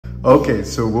Okay,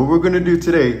 so what we're gonna do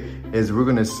today is we're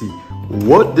gonna see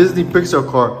what Disney Pixar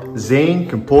car Zane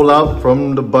can pull out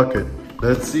from the bucket.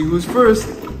 Let's see who's first.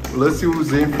 Let's see who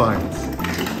Zane finds.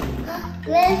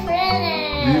 Miss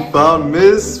Fritter. We found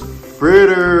Miss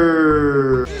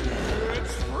Fritter.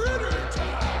 It's Fritter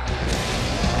time.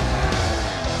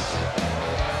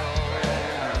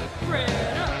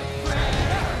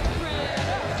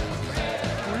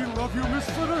 We love you, Miss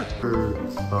Fritter.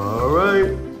 All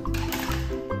right.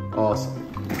 Awesome.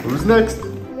 Who's next?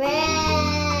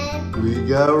 Red. We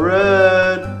got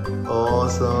Red.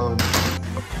 Awesome.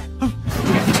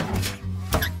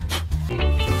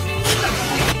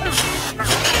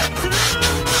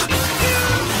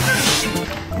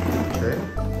 Okay.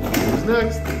 Who's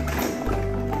next?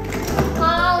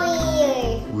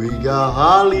 Holly. We got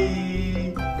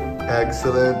Holly.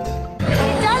 Excellent.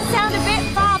 It does sound a bit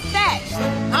far-fetched.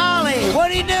 Holly, what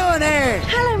are you doing here?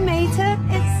 Hello, Mater.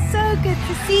 It's so good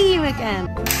to see you again.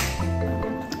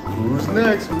 Who's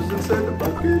next? Who's inside the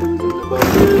bucket? Who's in the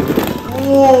bucket?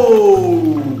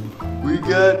 Whoa! We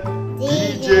got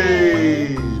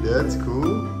DJ. That's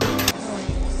cool.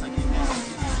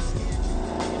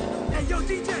 Hey, yo,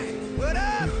 DJ. What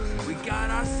up? We got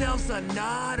ourselves a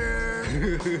nodder.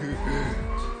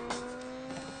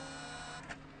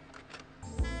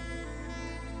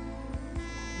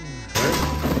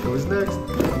 Who's next?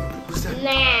 Who's next?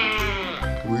 Nah.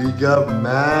 We got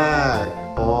Mac.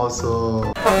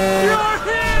 Awesome. You're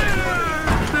here!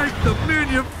 Thank the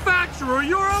manufacturer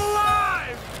you're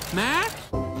alive! Mac?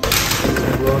 Who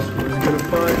else? Who's he gonna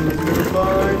find? Who's he gonna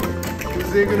find?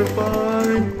 Who's he gonna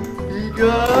find? He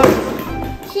got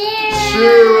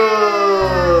Sheriff.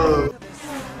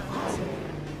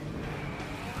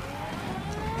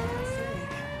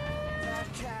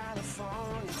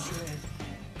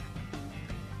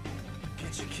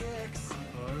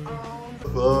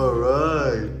 All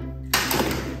right.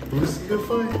 Who's he gonna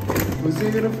find? Who's he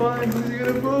gonna find? Who's he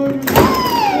gonna find?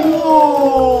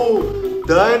 Whoa!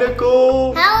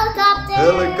 Dinoco Helicopter.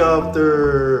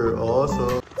 helicopter.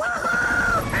 Awesome.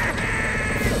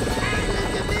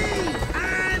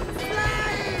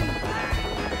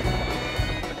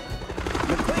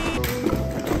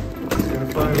 Who's he gonna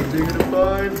find? Who's he gonna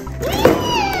find?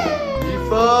 He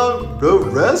found the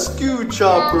rescue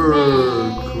chopper.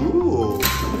 Cool.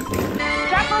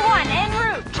 Chopper 1, en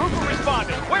route. Trooper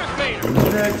responding. Where's Vader? Who's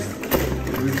next?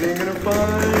 Who's he gonna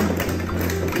find?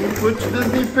 Which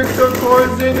Disney Pixar car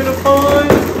is he gonna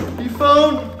find? He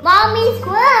found Mommy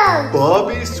Squirrel.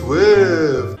 Bobby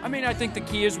Swift. I mean, I think the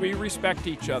key is we respect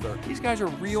each other. These guys are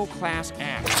real class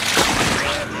acts.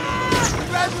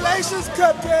 Congratulations,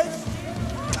 Cupcake.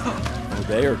 Oh,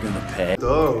 they are gonna pay.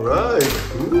 All right,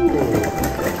 cool.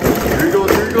 Here he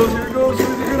goes, here he goes, here he goes.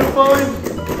 Who's he gonna find?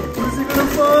 Who's he gonna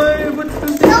find? What's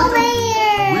this?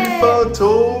 Tomater. We found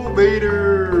Tomater.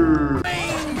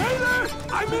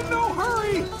 I'm in no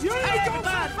hurry! You ain't go so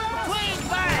fast! McQueen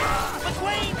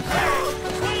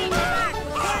back!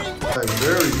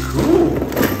 Very cool.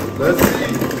 Let's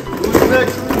see. Who's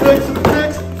next? Who's next? Who's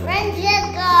next?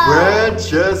 Francesco.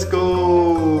 Francesco.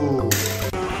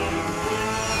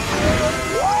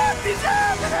 What is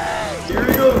happening? Here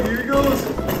he goes, here he goes.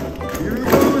 Here he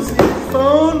goes. He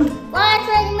found Fire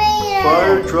truck Mater.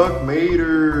 Fire Truck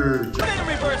Mater. In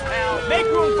reverse now! Make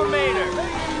room for Vader!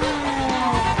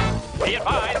 Be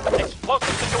advised,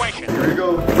 explosive situation. Here we go.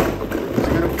 Who's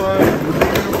he gonna find? Who's he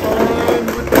gonna find?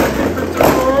 With the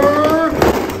car?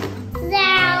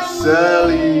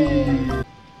 Sally.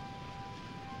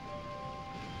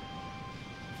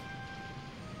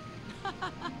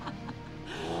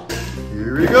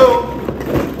 Here we go.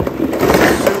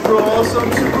 Super awesome,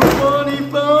 super fun. He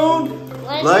found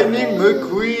Lightning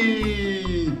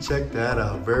McQueen. Check that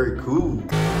out. Very cool.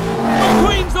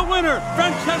 McQueen's the winner,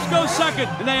 Francesco's second,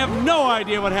 and they have no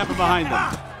idea what happened behind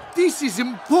them. This is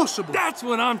impossible! That's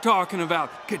what I'm talking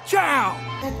about. Ka-chow!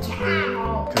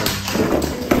 Cow.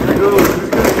 Here we go. Who's he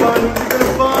gonna find? Who's he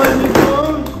gonna find? He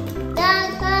found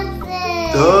Doug Hudson.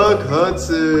 Doug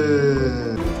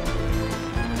Hudson.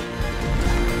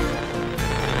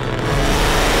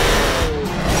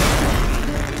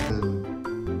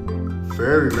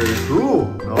 Very, very cool.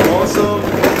 Awesome.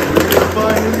 Who's he gonna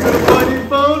find? Who's he gonna find? He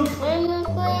found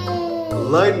McQueen.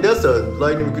 Lightning. That's the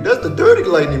Lightning McQueen. That's the dirty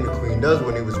Lightning McQueen. That's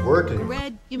when he was working.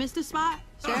 Red, you missed a spot.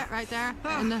 See it right there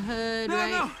in the hood,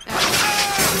 right there.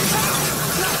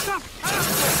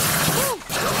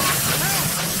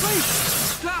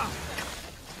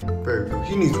 Very cool.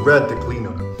 He needs Red to clean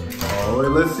up. All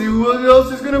right, let's see who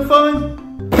else is gonna find.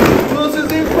 Who else is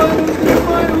he find? Who's he gonna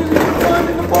find? Who's he gonna find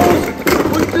in the box?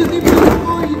 What Disney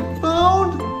Pixar he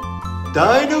found?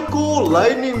 Dinoco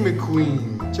Lightning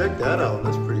McQueen. Check that out.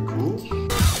 That's pretty cool.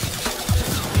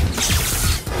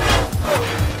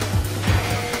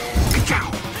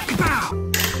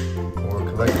 More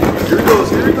collecting. Here he goes.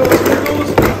 Here he goes. Here he goes.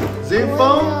 Zane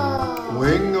found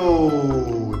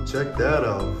Wingo. Check that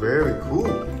out. Very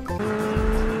cool.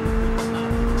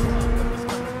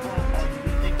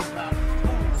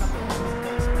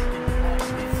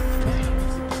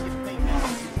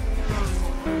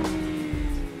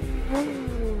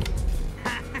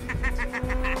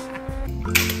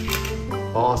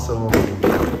 Awesome.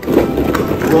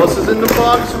 Who else is in the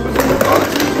box? Who's in the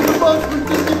box? Who's in the box? With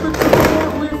Disney Pixar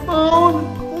car we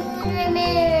found?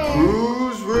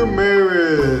 Cruz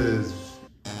Ramirez.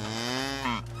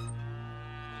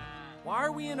 Why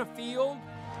are we in a field?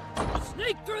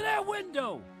 Sneak through that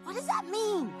window! What does that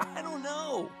mean? I don't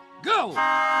know. Go!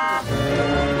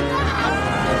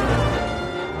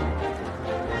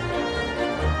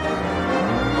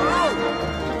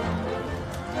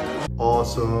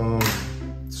 Awesome.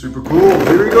 Super cool.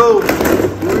 Here we go.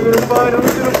 Who are we gonna find? Who are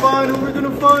we gonna find? Who are we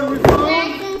gonna find? We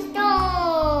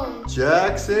found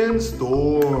Jackson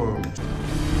Storm.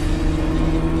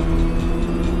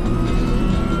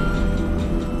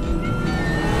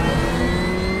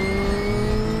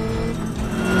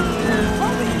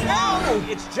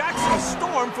 It's Jackson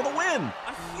Storm for the win.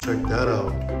 Check that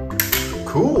out.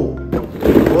 Cool.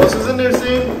 Who else is in there,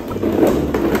 see?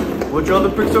 Which other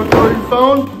Pixar car you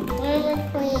found?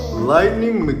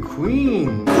 Lightning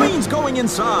McQueen. Queen's going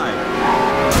inside.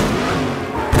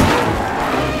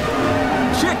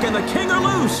 Chick and the King are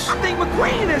loose. I think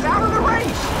McQueen is out of the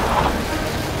race.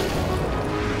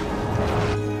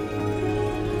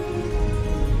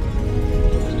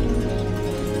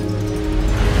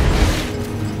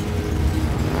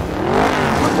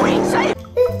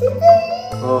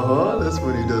 That's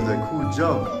when he does that cool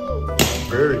jump.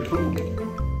 Very cool.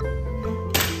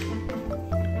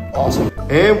 Awesome.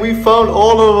 And we found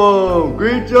all of them.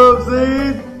 Great job,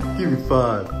 Zane. Give me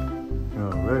 5.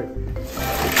 All right.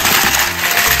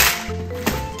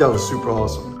 That was super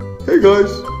awesome. Hey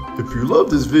guys, if you love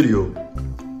this video,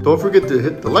 don't forget to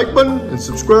hit the like button and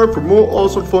subscribe for more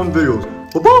awesome fun videos.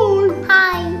 Bye-bye.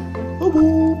 Hi.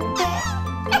 Bye-bye.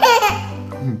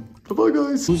 Bye-bye,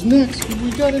 guys. Who's next? Who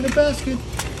we got in the basket?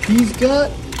 He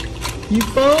found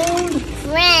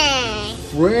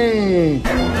Frank.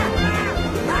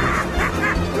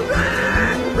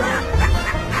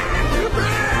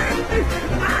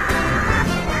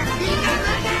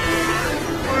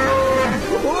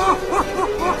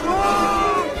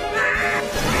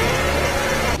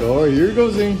 Oh, here he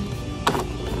goes in.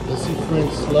 Let's see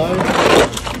Frank slide.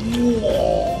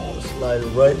 Whoa, slide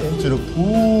right into the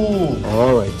pool.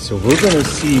 All right, so we're gonna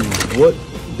see what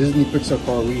Disney Pixar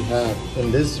car we have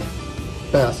in this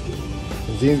basket.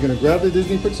 And Zane's gonna grab the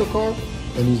Disney Pixar car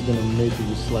and he's gonna make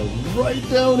it slide right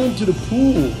down into the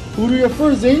pool. Who do you have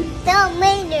first, Zane?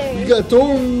 Mater. You got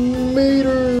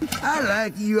Mater. I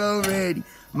like you already.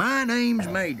 My name's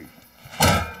Mater.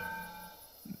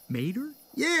 Mater?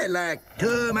 Yeah, like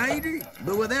tomato,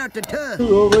 but without the tuh.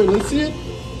 All right, let's see it.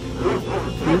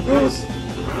 Here it goes.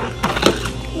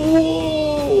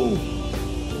 Whoa!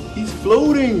 He's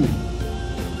floating.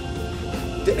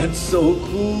 That's so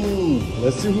cool.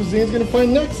 Let's see who Zane's gonna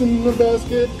find next in the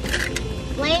basket.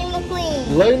 Lightning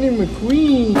McQueen. Lightning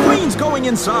McQueen. Queen's going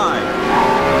inside.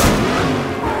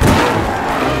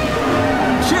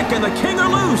 Chick and the King are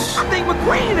loose. I think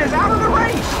McQueen is out of the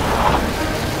race.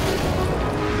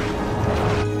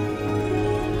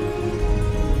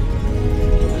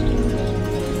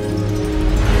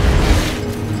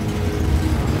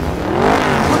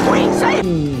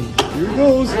 Here he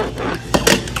goes.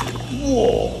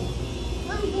 Whoa.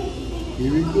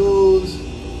 Here he goes.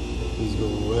 He's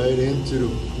going right into the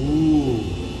pool.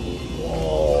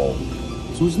 Whoa.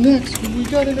 So who's next? Who we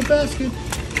got in the basket?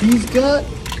 He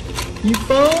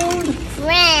found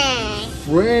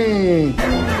Frank.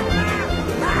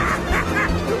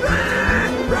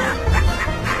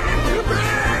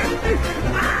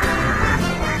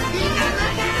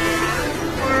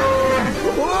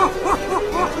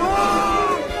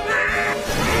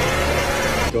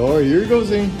 Oh, here he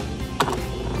goes in.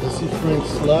 Let's see Frank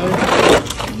slide.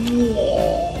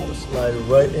 Whoa, slide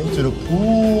right into the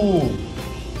pool.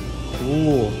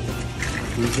 Cool.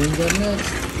 Who's Zane got next?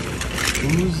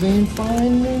 Who's Zane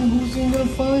finding? Who's Zane gonna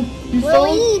find? He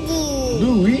found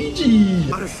Luigi.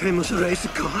 What a famous race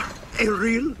car. A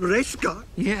real race car.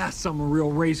 Yes, I'm a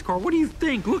real race car. What do you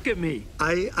think? Look at me.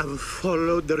 I have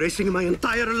followed the racing my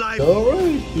entire life. All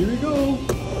right, here we go.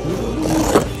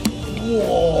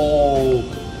 Whoa.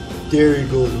 There he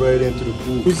goes right into the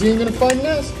pool. Who's he gonna find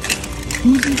next?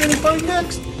 Who's he gonna find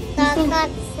next?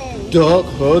 Doc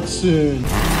Hudson.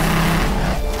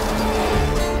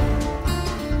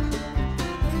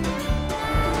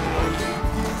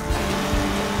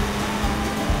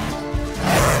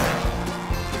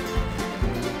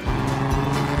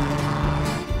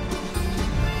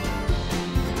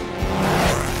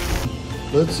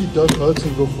 Let's see Doc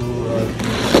Hudson go for a ride.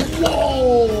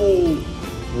 Whoa!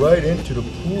 Right into the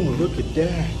pool. Look at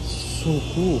that. So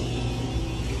cool.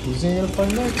 Who's he gonna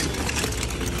find next?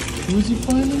 Who's he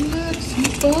finding next? He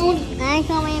found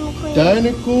Dinosaur McQueen.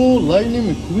 Dinosaur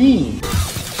Lightning McQueen.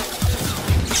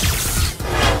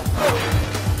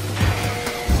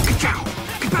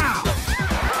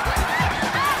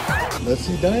 Let's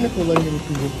see Dinosaur Lightning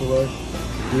McQueen go for a ride.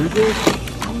 Here he goes.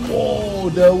 Whoa,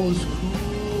 that was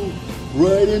cool.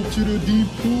 Right into the deep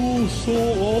pool. So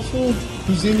awesome.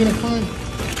 Who's Zane gonna find?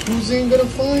 Who's Zane gonna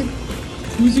find?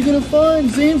 Who's he gonna find?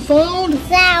 Zane found?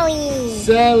 Sally.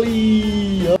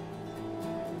 Sally.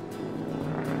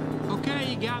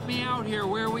 Okay, you got me out here.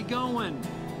 Where are we going?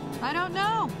 I don't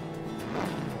know.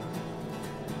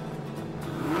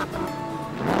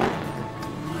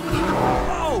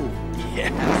 Oh,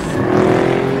 yes.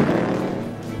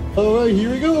 All right,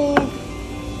 here we go.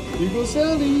 Here goes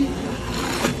Sally.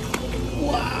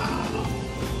 Wow.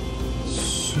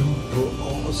 Super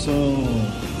awesome.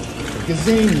 Look at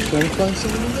Zane. You trying to find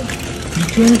something? You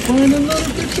trying to find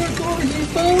another Pixar car? He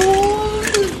found one.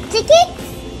 Tickets?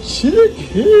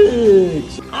 Chickix.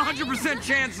 100%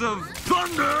 chance of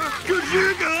thunder.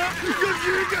 Kajiga,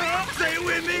 kajiga. Say it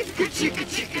with me. Kachika,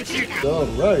 chika, chika. All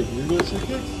right, here goes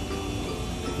Chickix.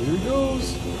 Here he goes.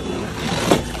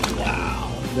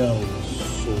 Wow, that was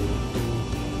so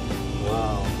cool.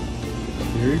 Wow.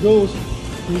 Here he goes.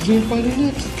 Who's he finding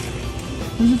next?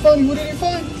 Who's he finding? What did he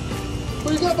find?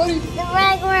 What you got, buddy? The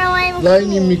regular McQueen.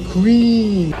 Lightning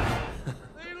McQueen.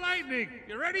 Hey, Lightning,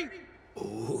 you ready?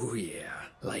 Oh, yeah.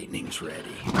 Lightning's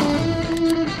ready.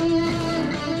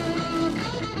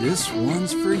 This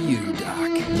one's for you,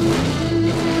 Doc.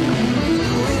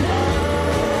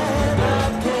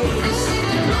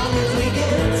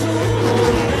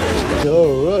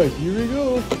 All right, here we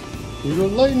go. Here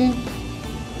goes Lightning.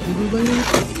 Here goes Lightning.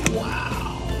 Wow.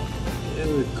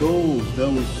 There it goes. That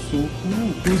was so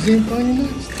cool. Who's he finding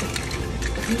next?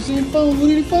 Who's he found? What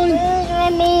did he find? Who's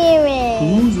Ramirez?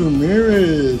 Who's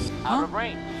Ramirez? Out of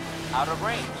range. Out of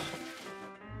range.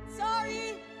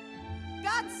 Sorry.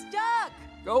 Got stuck.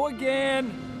 Go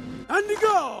again. And to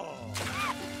go.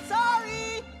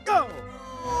 Sorry. Go.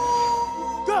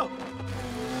 Go.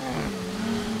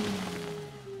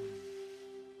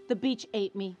 The beach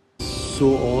ate me.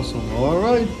 So awesome. All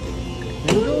right.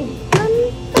 Here we go.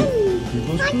 Here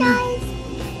goes Hi, Cruz. guys.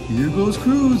 Here goes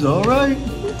Cruz. All right.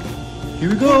 Here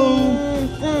we go.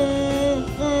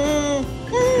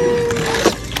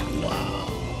 Wow.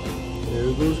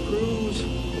 There goes Cruz.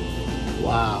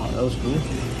 Wow, that was cool.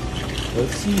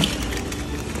 Let's see.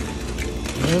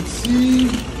 Let's see.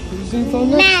 Who's in front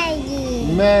next?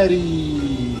 Maggie.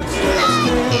 Maddie.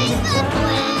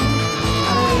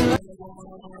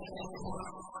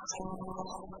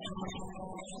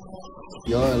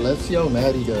 Yeah, let's see how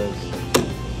Maddie does.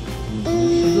 Here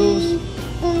she goes.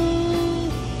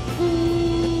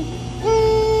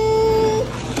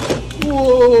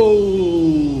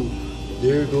 Whoa!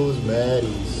 There goes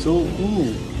Maddie. So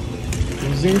cool.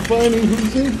 Who's in finding?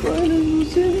 Who's in finding?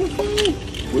 Who's in finding?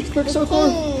 Which Pixar car?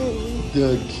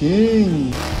 The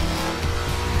King.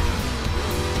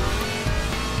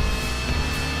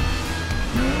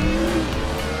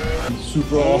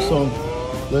 Super awesome.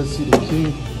 Let's see the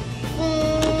King.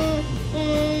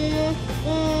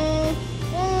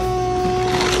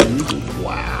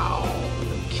 Wow.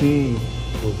 The King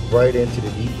goes right into the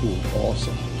deep pool.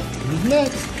 Awesome. Who's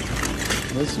next?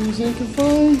 Let's see who's in can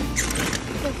find.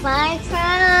 The fire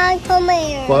truck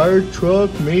commander. Fire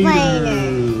truck Mater. Mater.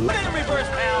 Put in reverse,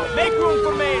 pal. Make room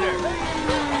for Mater.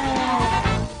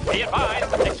 Be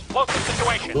advised, explosive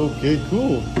situation. Okay,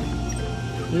 cool.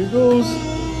 Here goes.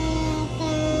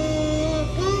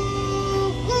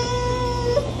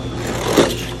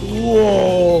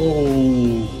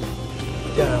 Whoa!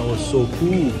 That was so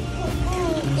cool.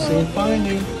 Who's in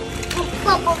finding?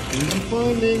 Who's he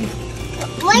finding?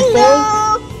 Wingo.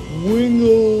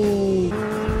 Wingo!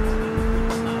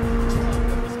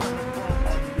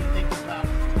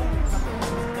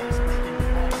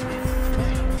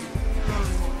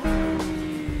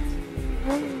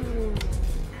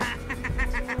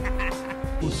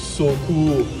 So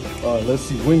cool. Let's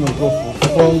see, Wingo go for a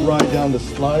fun ride down the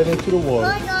slide into the water.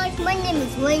 Hi guys, my name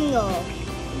is Wingo.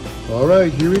 All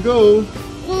right, here we go.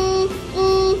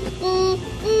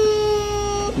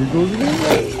 Here goes again.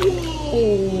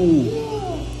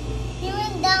 Oh! He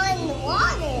went down in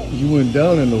You went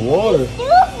down in the water.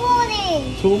 Still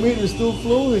floating. 2 meters still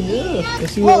floating, yeah.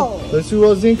 Let's see Whoa.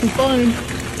 what Zane can find.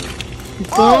 He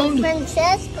Oh, found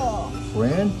Francesco.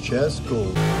 Francesco.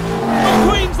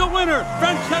 McQueen's the winner.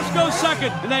 Francesco's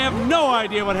second, and they have no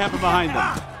idea what happened behind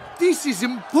them. This is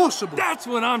impossible. That's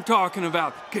what I'm talking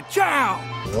about. Ka-chow!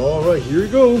 All right, here we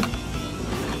go.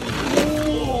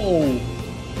 Whoa.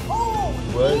 Oh,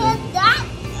 Right. he has that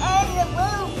and the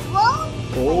little float.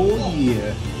 Oh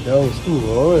yeah, that was cool.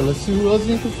 All right, let's see who else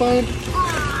you can find.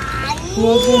 Who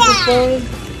else you Yeah. can find?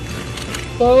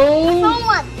 Found.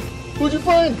 Someone. Who'd you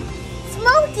find?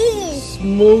 Smokey.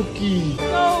 Smokey. Go,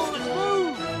 let's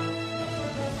move.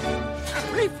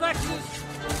 Reflexes.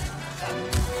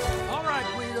 All right,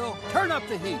 Guido. Turn up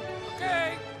the heat.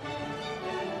 Okay.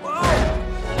 Whoa.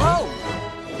 Whoa.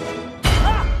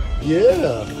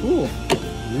 Yeah, cool.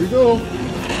 Here we go.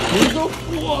 Here we go.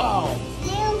 Wow.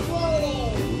 Still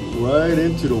floating. Right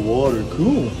into the water.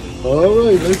 Cool. All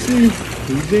right, let's see.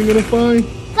 Who's Zane gonna find?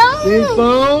 They Found.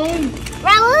 found.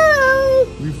 Raul.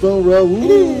 We found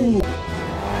Raul.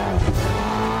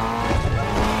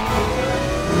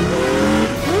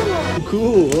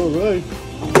 Cool. All right.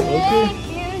 Okay.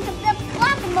 Here's the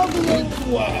Flopmobile.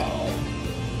 Wow.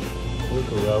 Look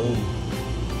at Raul.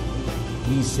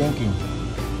 He's sinking.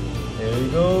 There he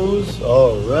goes.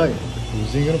 All right.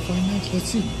 Who's he gonna find next? Let's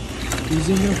see. Who's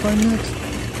he gonna find next?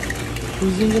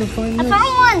 Who's he gonna find I next?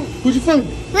 found one. Who'd you find?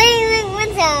 Wait,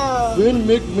 window. Finn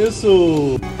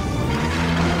McMissile.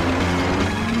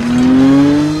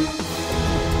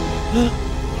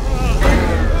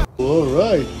 All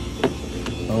right.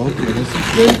 Okay, let's see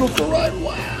Finn go for a ride.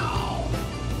 Wow.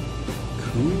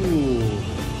 Cool.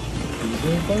 Who's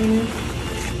gonna find him?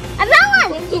 I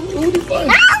found one. Who'd you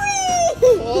find?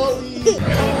 Ollie. It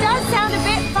does sound a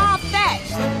bit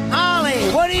far-fetched. Ollie,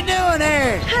 what are you doing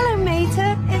there? Hello,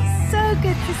 Mater. It's so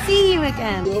good to see you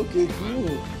again. Okay,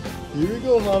 cool. Here we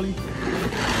go, Holly.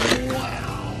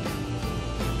 Wow.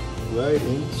 Right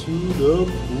into the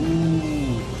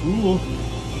pool. Cool.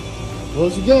 What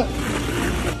else you got?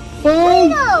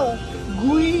 Found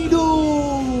Guido.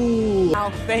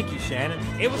 Oh, thank you, Shannon.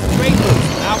 It was a great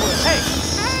move. I was, hey,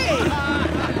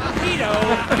 Guido.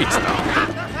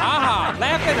 Aha,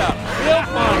 laugh it up. Real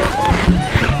fun.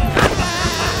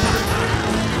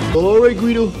 All right,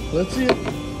 Guido. Let's see it.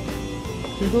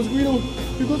 Here goes Guido.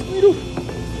 Here goes Guido.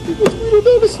 Here goes Guido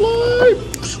down the slide.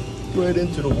 Right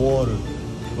into the water.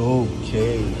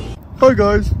 Okay. Hi,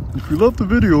 guys. If you loved the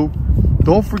video,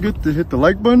 don't forget to hit the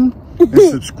like button and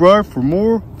subscribe for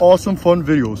more awesome fun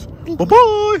videos.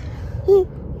 Bye-bye.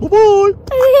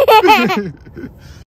 Bye-bye.